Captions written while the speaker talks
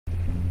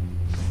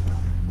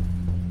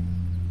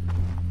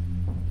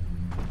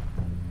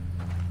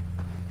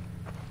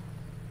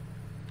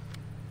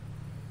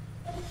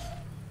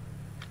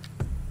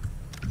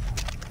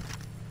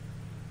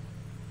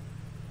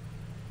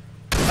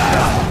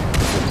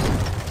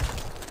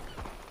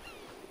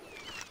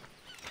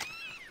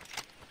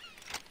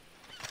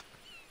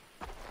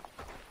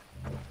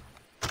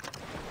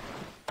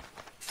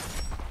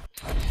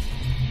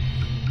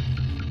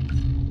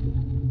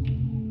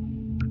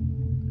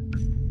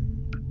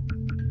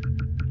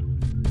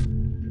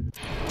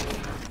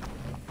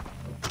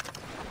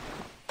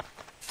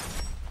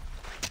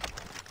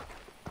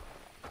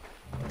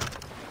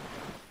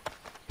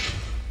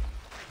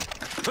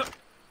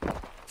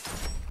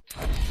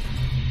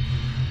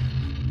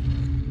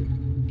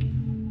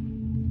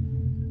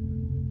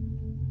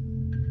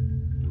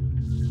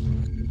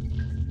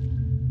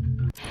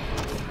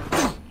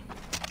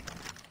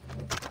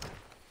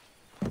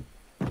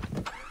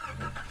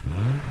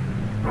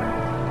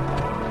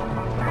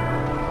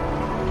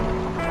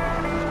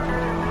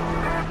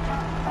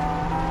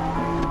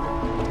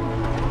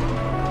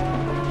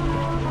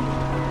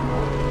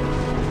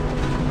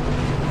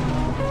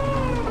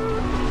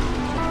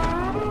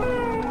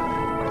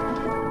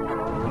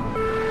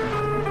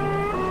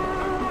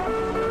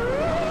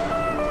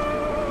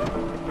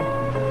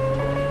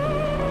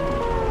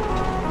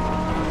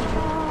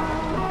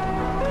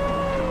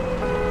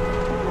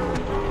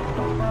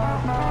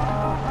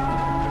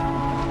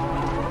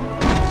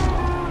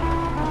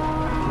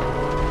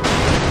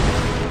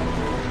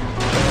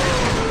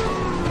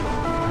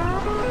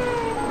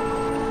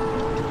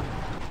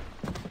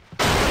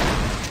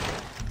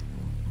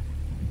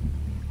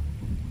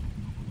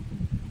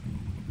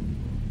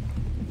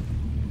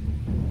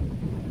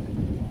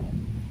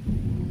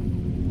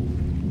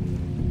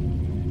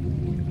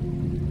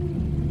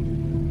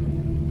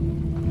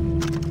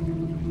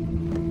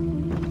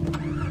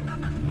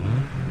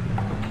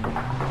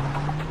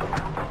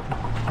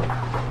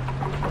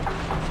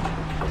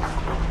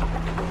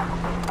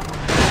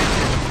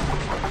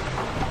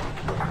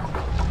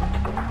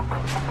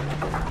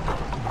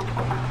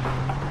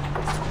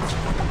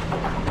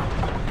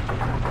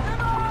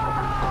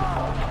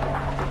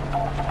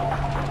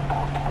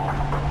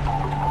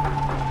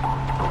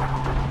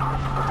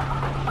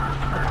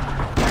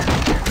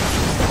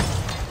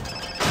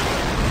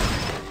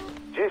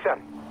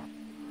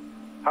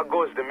How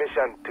goes the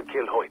mission to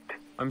kill Hoyt?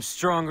 I'm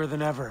stronger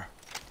than ever.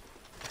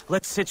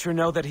 Let Citra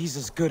know that he's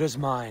as good as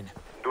mine.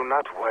 Do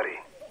not worry.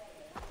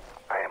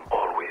 I am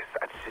always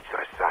at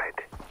Citra's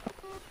side.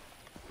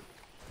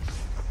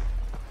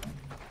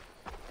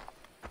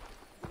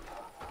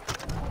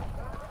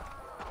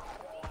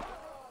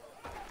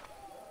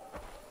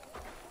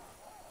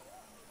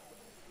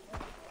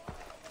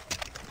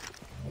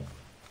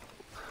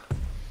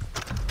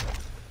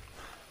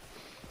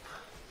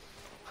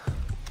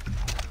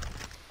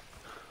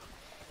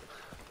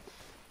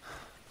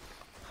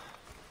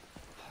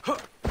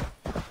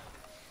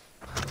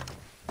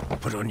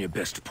 Put on your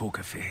best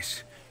poker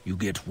face. You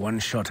get one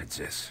shot at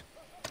this.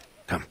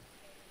 Come.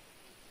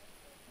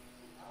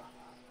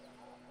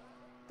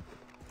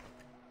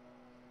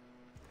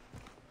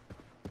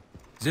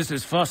 This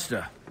is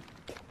Foster.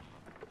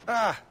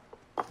 Ah,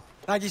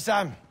 thank you,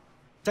 Sam.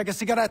 Take a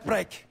cigarette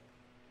break.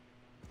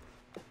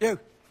 You,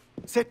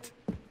 sit.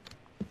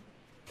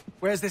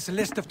 Where's this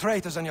list of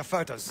traitors on your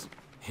photos?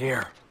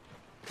 Here.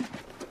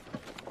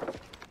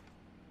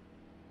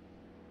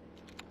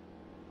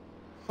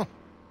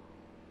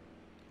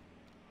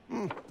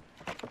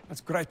 That's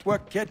great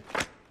work, kid.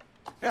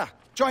 Yeah,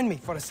 join me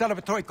for a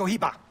celebratory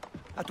cohiba.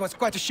 That was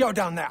quite a show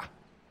down there.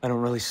 I don't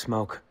really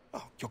smoke.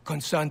 Oh, you're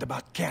concerned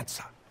about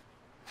cancer.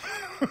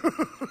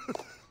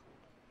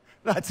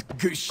 That's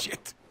goose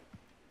shit.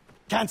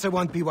 Cancer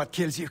won't be what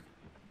kills you.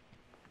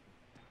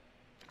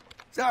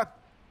 So,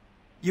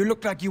 you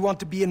look like you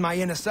want to be in my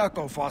inner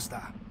circle,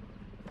 Foster.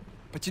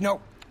 But you know,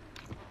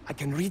 I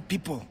can read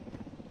people.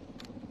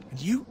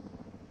 And you're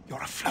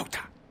a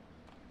floater.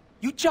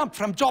 You jump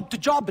from job to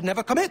job and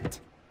never commit.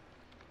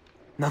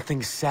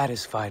 Nothing's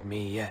satisfied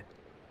me yet.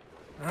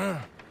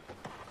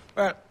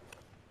 Well,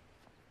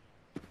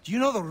 do you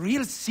know the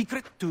real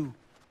secret to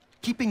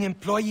keeping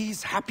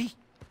employees happy?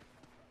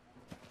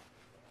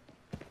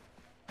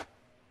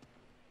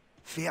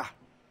 Fear.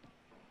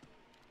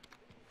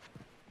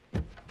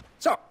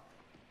 So,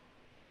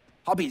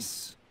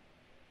 hobbies.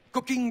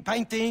 Cooking,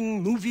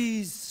 painting,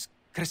 movies,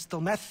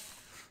 crystal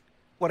meth.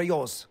 What are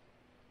yours?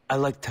 I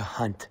like to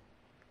hunt.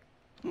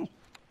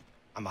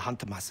 I'm a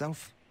hunter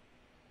myself.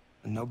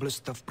 The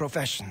noblest of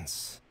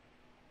professions.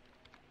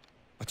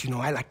 But you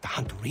know, I like to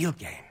hunt real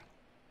game.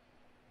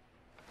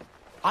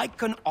 I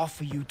can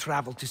offer you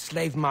travel to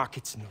slave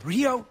markets in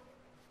Rio,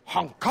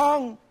 Hong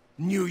Kong,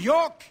 New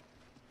York.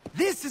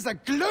 This is a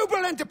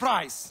global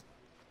enterprise.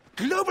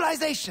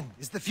 Globalization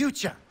is the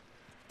future.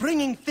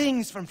 Bringing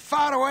things from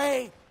far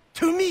away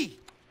to me.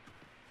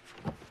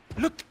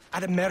 Look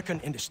at American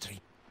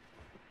industry.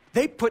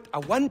 They put a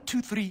 1,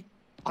 2, 3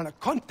 on a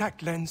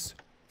contact lens,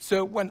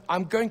 so when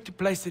I'm going to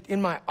place it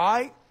in my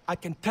eye, I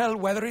can tell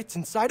whether it's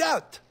inside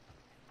out.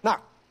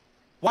 Now,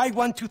 why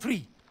 1, 2,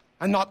 3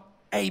 and not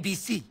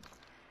ABC?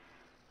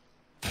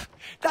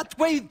 That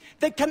way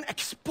they can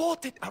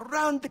export it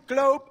around the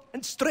globe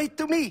and straight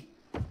to me.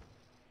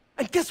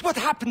 And guess what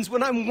happens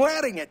when I'm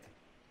wearing it?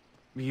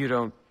 You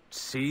don't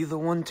see the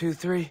 1, 2,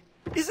 3?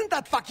 Isn't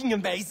that fucking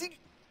amazing?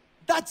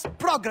 That's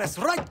progress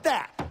right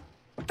there.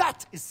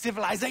 That is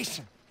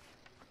civilization.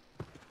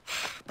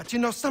 But you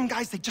know, some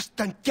guys, they just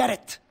don't get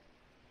it.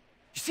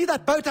 You see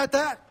that boat out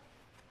there?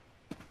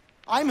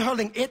 I'm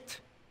holding it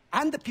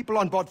and the people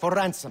on board for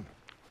ransom.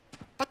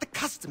 But the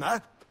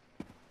customer,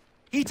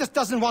 he just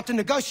doesn't want to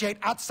negotiate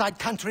outside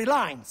country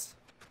lines.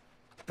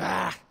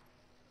 Bah.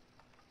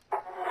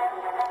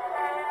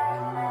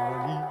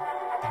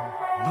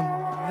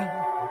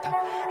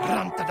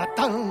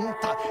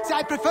 See,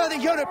 I prefer the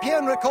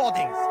European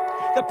recordings.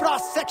 The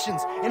brass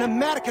sections in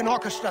American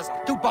orchestras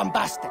are too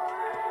bombastic.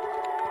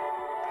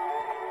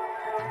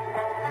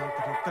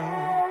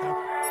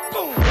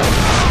 Boom! That's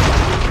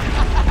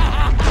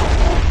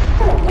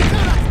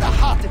the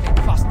heart of it,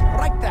 Foster,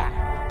 right there.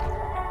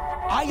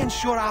 I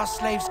ensure our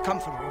slaves come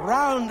from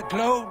around the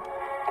globe.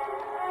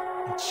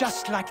 And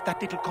just like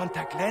that little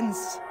contact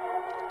lens,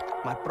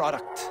 my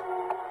product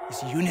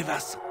is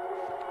universal.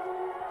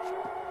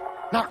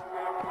 Now,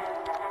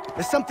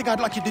 there's something I'd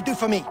like you to do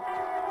for me.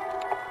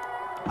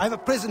 I have a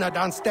prisoner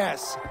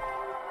downstairs.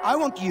 I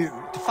want you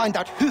to find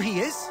out who he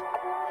is,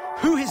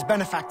 who his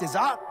benefactors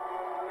are.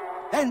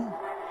 Then,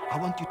 I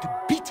want you to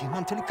beat him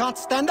until he can't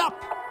stand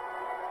up.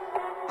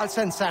 I'll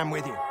send Sam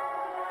with you.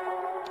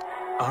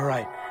 All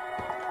right.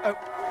 Oh,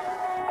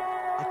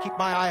 I'll keep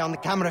my eye on the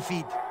camera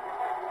feed.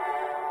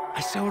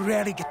 I so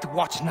rarely get to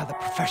watch another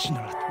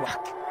professional at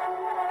work.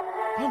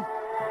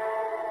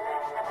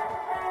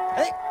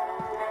 Hey!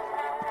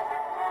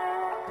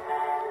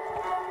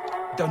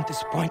 Don't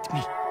disappoint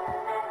me.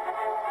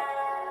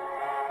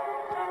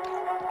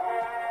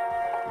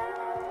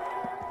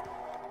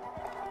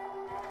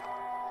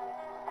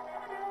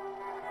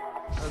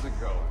 How's it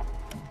going?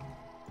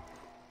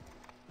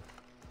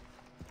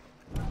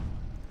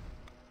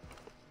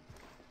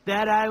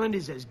 That island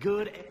is as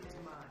good as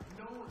mine.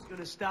 No one's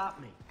gonna stop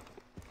me.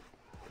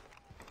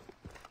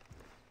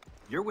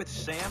 You're with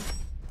Sam?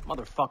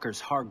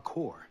 Motherfucker's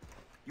hardcore.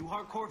 You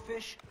hardcore,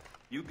 Fish?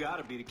 You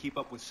gotta be to keep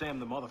up with Sam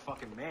the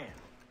motherfucking man.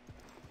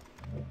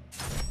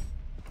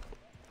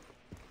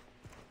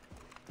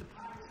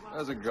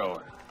 How's it going?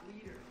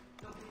 Leader,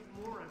 they'll be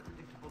more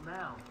unpredictable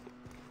now.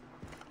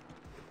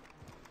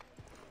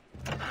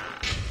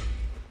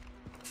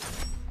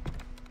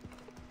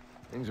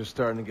 Things are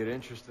starting to get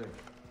interesting.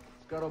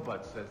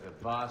 Scuttlebutt says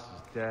that Voss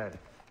is dead.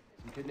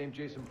 Some kid named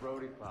Jason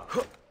Brody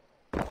popped.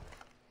 I'm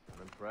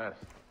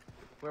impressed.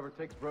 Whoever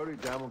takes Brody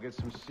down will get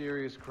some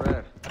serious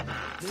cred.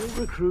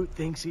 New recruit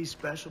thinks he's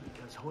special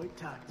because Hoyt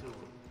talked to him.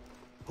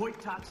 Hoyt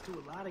talks to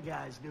a lot of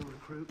guys, new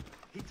recruit.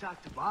 He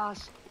talked to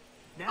Boss.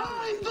 Now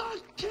I'm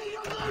the king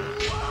of the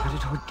world! How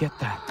did Hoyt get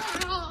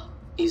that?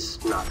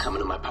 He's not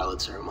coming to my pilot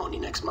ceremony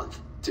next month.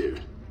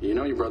 Dude, you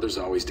know your brother's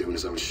always doing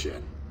his own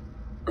shit,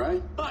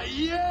 right?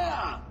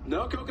 Yeah!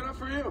 No coconut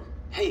for you.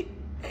 Hey,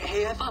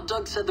 I thought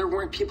Doug said there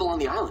weren't people on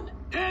the island.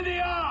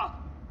 India!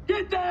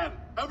 Get them!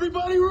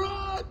 Everybody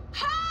run!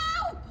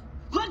 Help!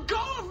 Let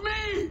go of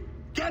me!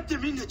 Get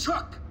them in the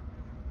truck!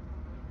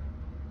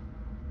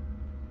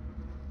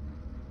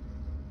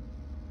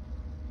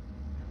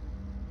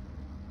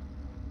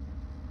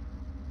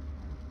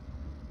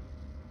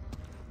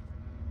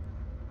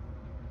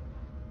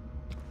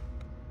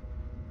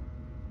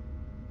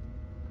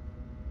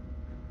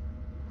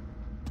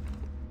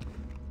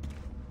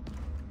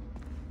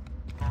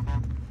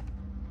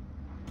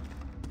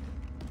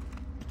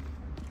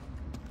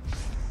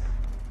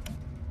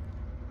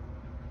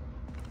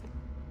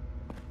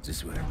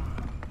 This way.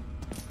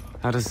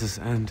 How does this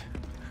end?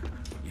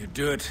 You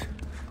do it,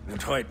 and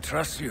Hoyt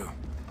trusts you.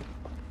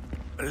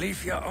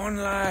 Believe your own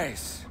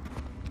lies.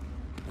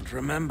 And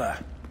remember,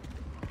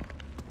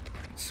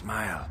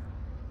 smile.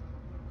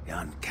 You're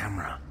on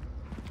camera.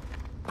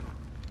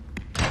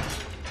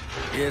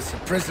 Here's a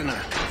prisoner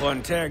for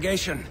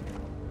interrogation.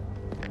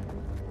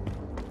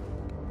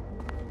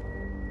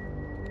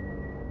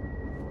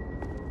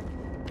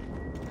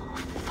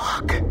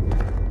 Fuck.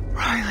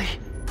 Riley.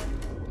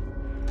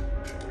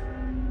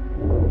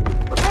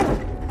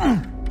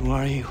 Who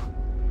are you?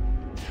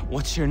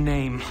 What's your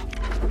name?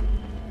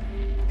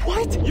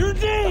 What? Your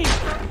name!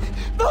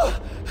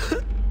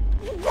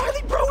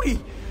 Riley Brody!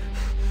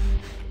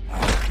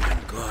 Oh, my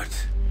God.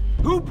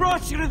 Who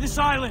brought you to this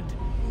island?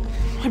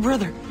 My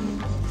brother.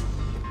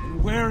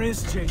 And where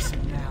is Jason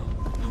now?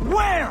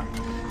 Where?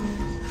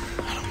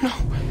 I don't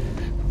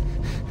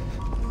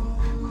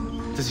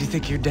know. Does he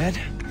think you're dead?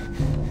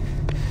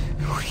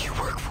 Who do you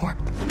work for?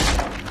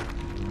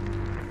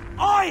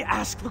 I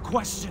ask the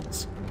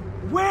questions!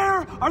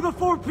 Where are the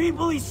 4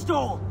 people he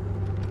stole?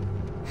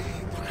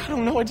 I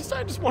don't know. I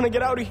just want to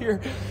get out of here.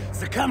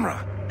 The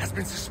camera has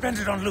been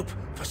suspended on loop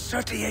for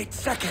 38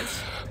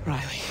 seconds.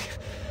 Riley,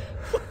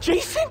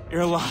 Jason?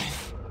 you're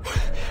alive.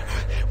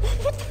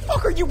 What the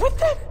fuck? Are you with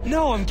them?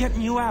 No, I'm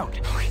getting you out.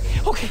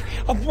 Okay.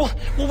 Well,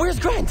 where's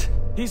Grant?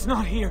 He's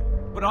not here,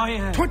 but I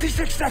am.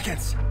 26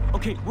 seconds.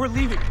 Okay, we're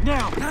leaving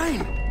now.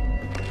 9.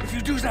 If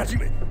you do that,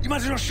 you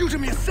might as well shoot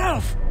him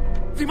yourself.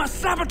 We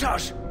must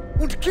sabotage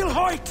and kill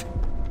Hoyt.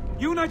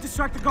 You and I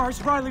distract the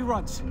guards, Riley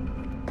runs.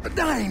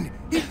 9.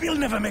 He'll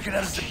never make it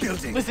out of the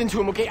building. Listen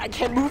to him, okay? I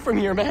can't move from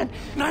here, man.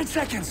 9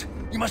 seconds.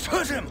 You must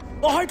hurt him,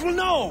 or Hoyt will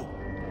know.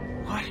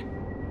 What?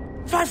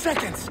 5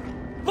 seconds.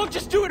 Look,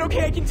 just do it,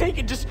 okay? I can take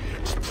it. Just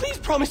please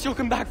promise you'll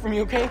come back for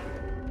me, okay?